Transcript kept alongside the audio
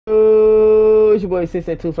It's your boy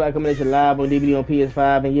 682 Fly coming at you live on DVD on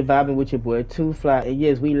PS5, and you're vibing with your boy 2 Fly. And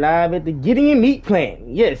yes, we live at the Getting in Meat Plant.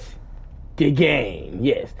 Yes, the game.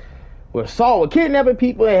 Yes, where Saul was kidnapping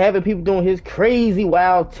people and having people doing his crazy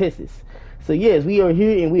wild tests. So yes, we are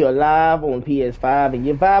here and we are live on PS5, and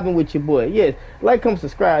you're vibing with your boy. Yes, like, come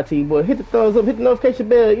subscribe to your boy. Hit the thumbs up, hit the notification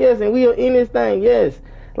bell. Yes, and we are in this thing. Yes,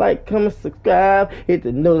 like, comment, subscribe, hit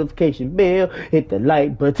the notification bell, hit the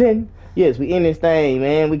like button. Yes, we in this thing,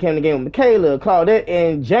 man. We came to game with Michaela, Claudette,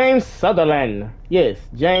 and James Sutherland. Yes,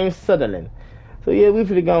 James Sutherland. So yeah, we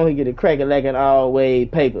finna go ahead and get it cracking like an all-way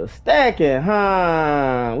paper stacking,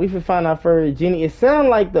 huh? We finna find our first Jenny. It sound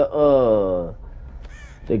like the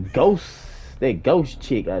ghost, that ghost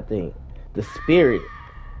chick, I think. The spirit.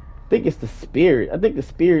 I think it's the spirit. I think the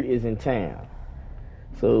spirit is in town.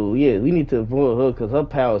 So yeah, we need to avoid her because her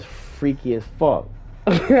powers freaky as fuck.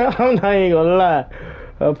 I'm not even gonna lie.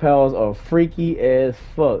 Her powers are freaky as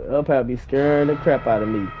fuck. Her power be scaring the crap out of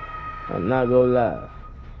me. I'm not gonna lie.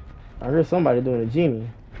 I heard somebody doing a genie.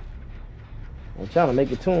 I'm trying to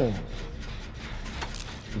make it to him.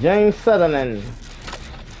 James Sutherland.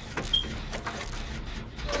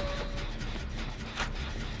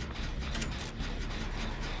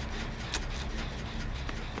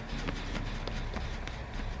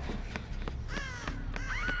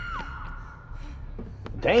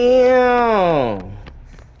 Damn.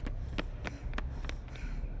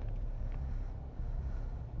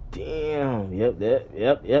 Damn. Yep.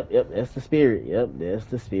 That's the spirit. Yep. That's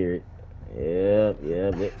the spirit. Yep.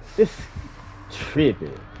 This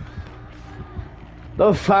tripping.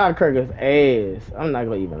 Those firecrackers ass. I'm not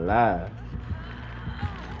gonna even lie.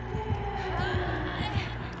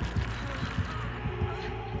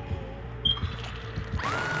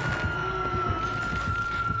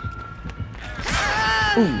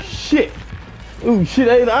 Ooh, shit. Ooh,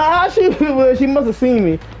 shit. She must have seen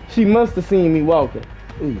me. She must have seen me walking.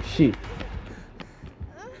 Ooh, shit.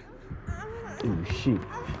 Ooh, shit.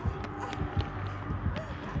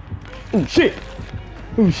 Ooh, shit.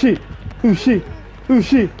 Ooh, shit. Ooh, shit. Ooh,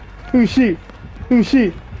 shit. Ooh, shit. Ooh,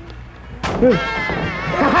 shit.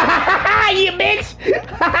 You bitch.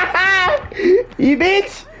 You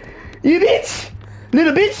bitch. You bitch.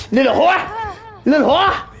 Little bitch. Little whore. Little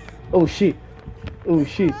whore. Oh, shit. Oh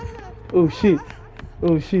shit. Oh shit.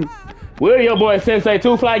 Oh shit. Will your boy Sensei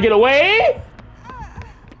 2 Fly get away?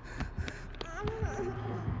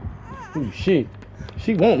 Oh shit.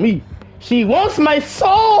 She want me. She wants my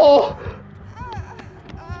soul.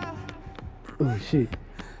 Oh shit.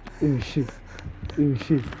 Oh shit. Oh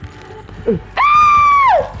shit.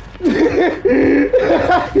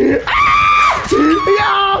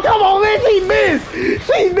 Yo, come on, man. She missed.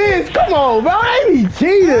 She missed. Come on, bro. They be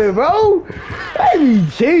cheating, bro. They be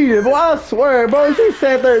cheating, boy. I swear, bro. She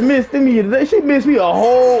sat there and missed me. She missed me a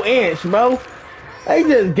whole inch, bro. They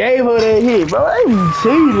just gave her that hit, bro. They be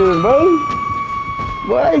cheating, bro.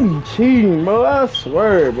 Boy, they be cheating, bro. I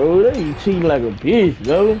swear, bro. They be cheating like a bitch,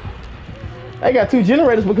 bro. I got 2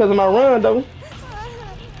 generators because of my run, though.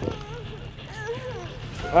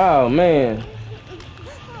 Oh, man.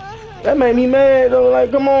 That made me mad, though.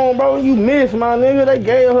 Like, come on, bro. You missed, my nigga. They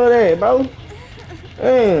gave her that, bro.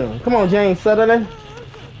 Damn. Come on, James Sutherland.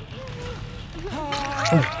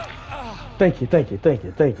 Thank you.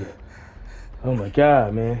 Oh, my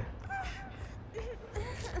God, man.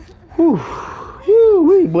 Whew.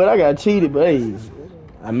 But I got cheated, but hey,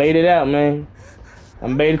 I made it out, man. I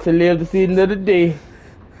made it to live to see another day.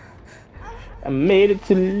 I made it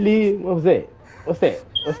to live. What was that? What's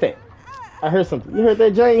that? I heard something. You heard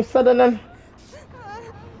that, James Sutherland?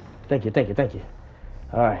 Thank you.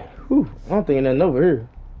 All right. Whew. I don't think nothing over here.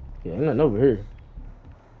 Yeah, ain't nothing over here.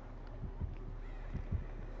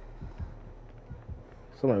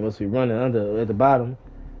 Somebody must be running at the bottom.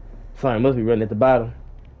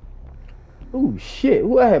 Ooh, shit.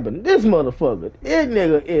 What happened to this motherfucker? This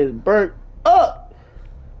nigga is burnt up.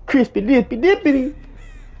 Crispy dippity.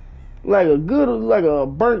 Like a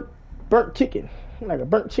burnt chicken. Like a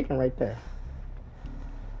burnt chicken right there.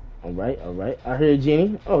 All right. I heard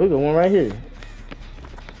Jenny. Oh, we got one right here.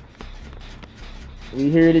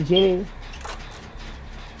 We hear the Jenny.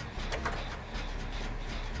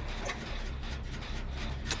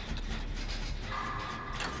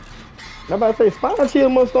 I'm about to say, Spine Chill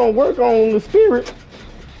must don't work on the spirit.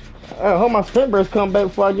 I hope my sprint burst come back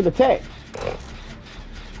before I get attacked.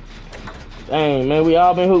 Dang, man, we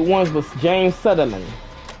all been hooked once, but James Sutherland.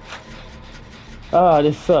 Oh,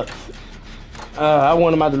 this sucks. I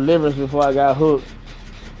wanted my deliverance before I got hooked.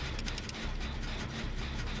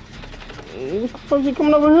 What the fuck you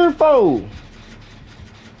coming over here for?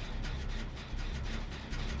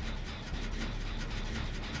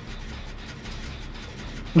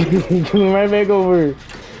 Coming right back over.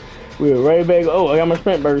 We're right back. Oh, I got my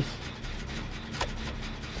sprint burst.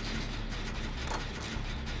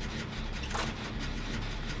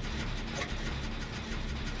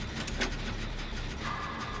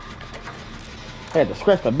 I had to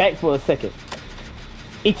scratch my back for a second.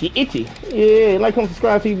 Itchy, itchy. Yeah, like, comment,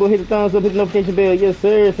 subscribe, people. Hit the thumbs up, hit the notification bell. Yes,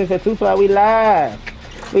 sir. Since that 2 fly, we live.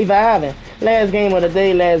 We vibing. Last game of the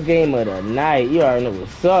day, last game of the night. You already know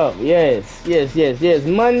what's up. Yes, yes, yes, yes.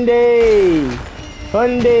 Monday.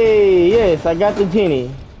 Monday. Yes, I got the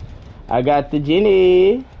Jenny. I got the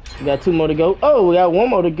Jenny. We got 2 more to go. Oh, we got 1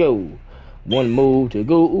 more to go. 1 move to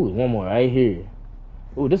go. Ooh, 1 more right here.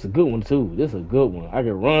 Ooh, this is a good one, too. This is a good one. I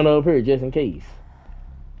can run up here just in case.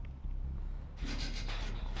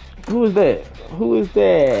 Who is that? Who is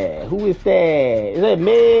that? Who is that? Is that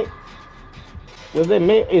Meg? Was that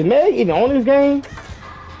Meg? Is Meg even on this game?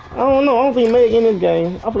 I don't know. I don't think Meg in this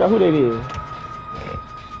game. I forgot who that is.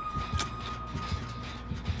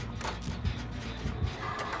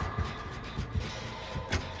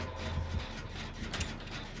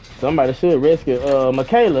 Somebody should rescue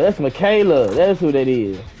Michaela. That's Michaela. That's who that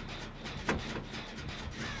is.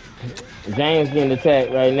 James getting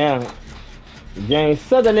attacked right now. James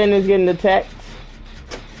Sutherland is getting attacked.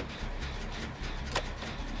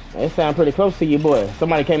 They sound pretty close to you, boy.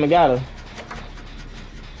 Somebody came and got her.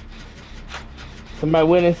 Somebody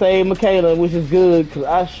went and saved Michaela, which is good, because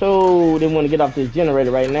I sure didn't want to get off this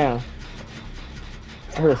generator right now.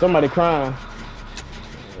 I heard somebody crying.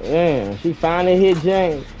 Yeah, she finally hit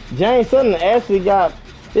James. James Sutherland actually got,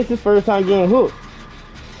 this is his first time getting hooked.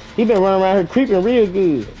 He been running around here creeping real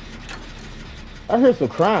good. I heard some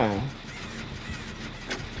crying.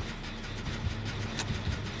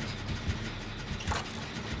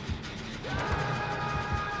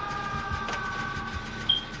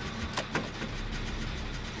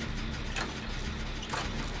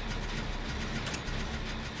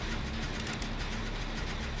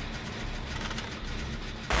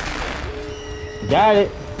 Got it.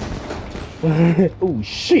 Oh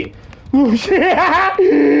shit. Oh shit.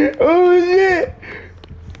 Oh shit.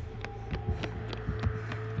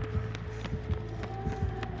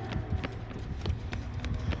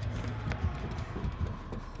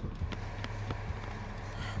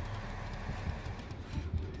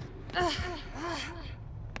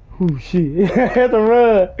 Oh shit. I had to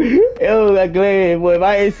run. Yo, I'm glad, boy. If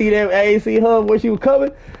I ain't see that, I ain't see her when she was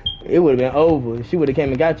coming, it would have been over. She would have came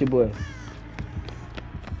and got you, boy.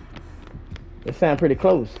 It sound pretty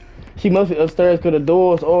close. She mostly upstairs because the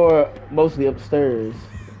doors are mostly upstairs.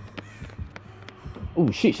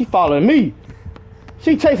 Oh shit, she following me.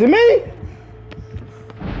 She chasing me.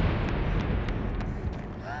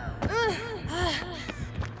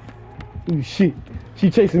 Oh shit,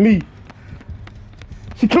 she chasing me.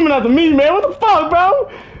 She coming after me, man. What the fuck,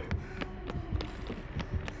 bro?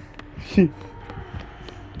 Shit.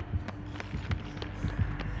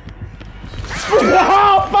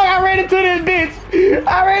 Oh fuck, I ran into this bitch.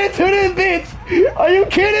 I ran into this bitch. Are you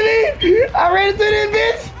kidding me? I ran into this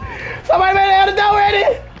bitch. Somebody better have the door ready.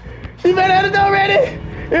 She better have the door ready.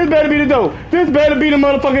 This better be the door. This better be the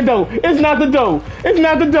motherfucking door. It's not the door. It's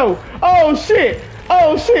not the door. Oh shit.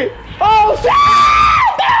 Oh shit. Oh shit.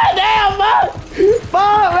 Damn, man.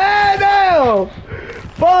 Fuck, man. Damn.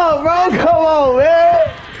 Fuck, bro. Come on, man.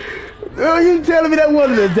 Dude, you telling me that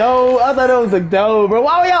wasn't the door? I thought that was the door, bro.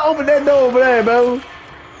 Why y'all open that door over there, bro?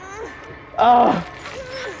 Oh,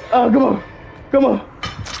 come on. Come on.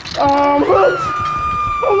 I'm hooked.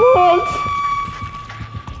 I'm hooked.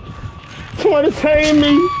 Somebody save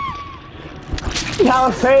me.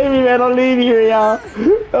 Y'all save me, man. Don't leave me here, y'all.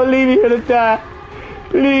 Don't leave me here to die.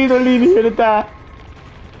 Please don't leave me here to die.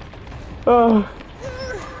 Oh,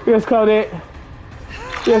 yes, Claudette.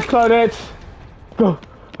 Yes, Claudette. Go.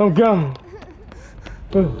 I'm gone.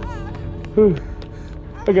 I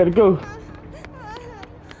gotta go.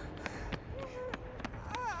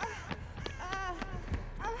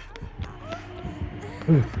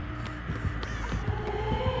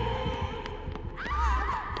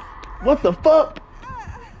 What the fuck?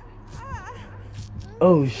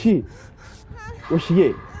 Oh shit. Where she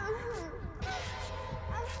at?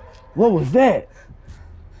 What was that?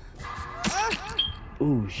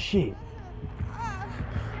 Oh shit.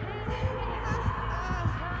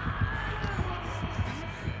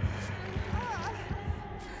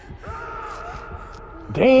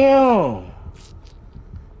 Damn.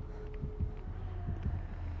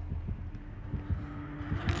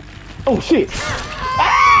 Oh shit.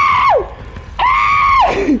 Ah!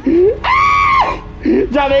 Ah! Ah!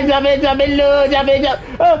 Drop it, look, drop it, drop.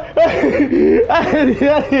 Oh, I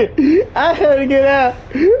had to get out.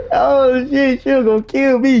 Oh shit, she was gonna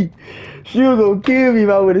kill me. She was gonna kill me if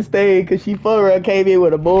I would have stayed, cause she fucked around, came in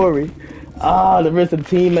with a Maury. Ah, the rest of the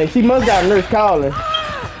teammates. She must got a nurse calling.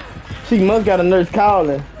 She must got a nurse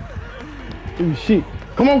calling. Oh shit.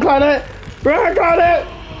 Come on, Claudette. Run, Claudette.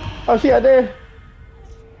 Oh, she out there.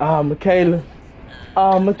 Ah, Michaela.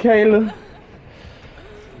 Ah, Michaela.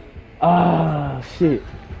 Ah, shit.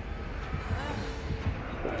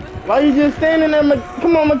 Why you just standing there?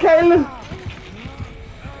 Come on, Michaela.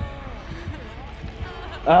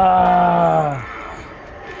 Ah.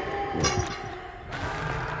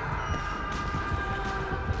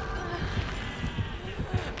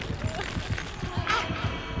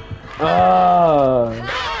 Ah.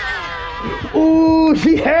 Ooh,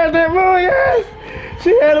 she had that move, yeah. She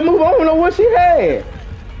had to move. I don't know what she had.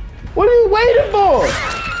 What are you waiting for?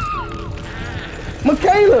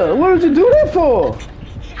 Michaela, what did you do that for?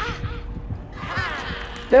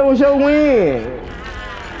 That was your win.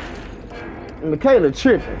 Michaela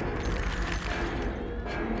tripping.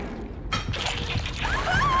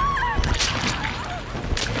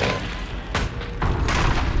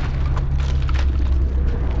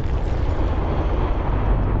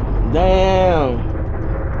 Damn.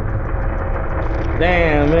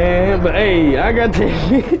 Damn, man. But hey, I got the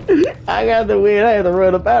I got the win. I had to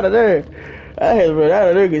run up out of there. I had to run out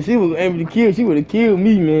of there because she was able to kill. She would have killed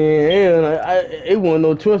me, man. Hell, it wasn't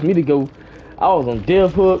no trust me to go. I was on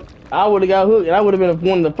death hook. I would have got hooked, and I would have been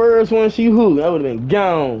one of the first ones she hooked. I would have been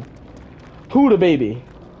gone. Who the baby?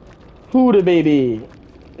 Who the baby?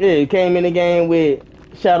 Yeah, came in the game with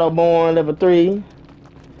Shadowborn level 3,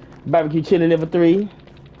 Barbecue Chili level 3,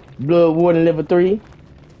 Blood Warden level 3,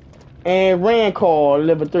 and Rancor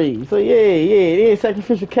level 3. So yeah, it is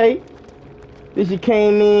Sacrificial Cape. This you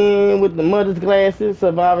came in with the Mother's Glasses,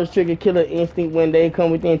 Survivor's Trigger, Killer Instinct when they come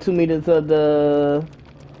within 2 meters of the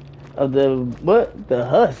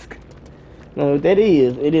husk. You know what that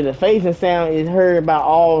is? It is a facing sound is heard by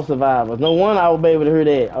all survivors. No one I will be able to hear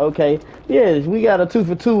that. Okay. Yes, we got a 2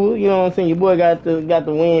 for 2. You know what I'm saying? Your boy got the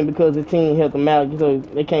win because the team helped him out. So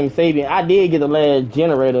they came saving. I did get the last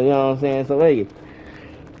generator, you know what I'm saying? So hey,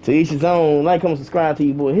 to each his own. Like, comment, subscribe to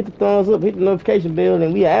you boy. Hit the thumbs up, hit the notification bell,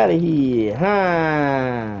 and we out of here.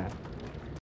 Huh?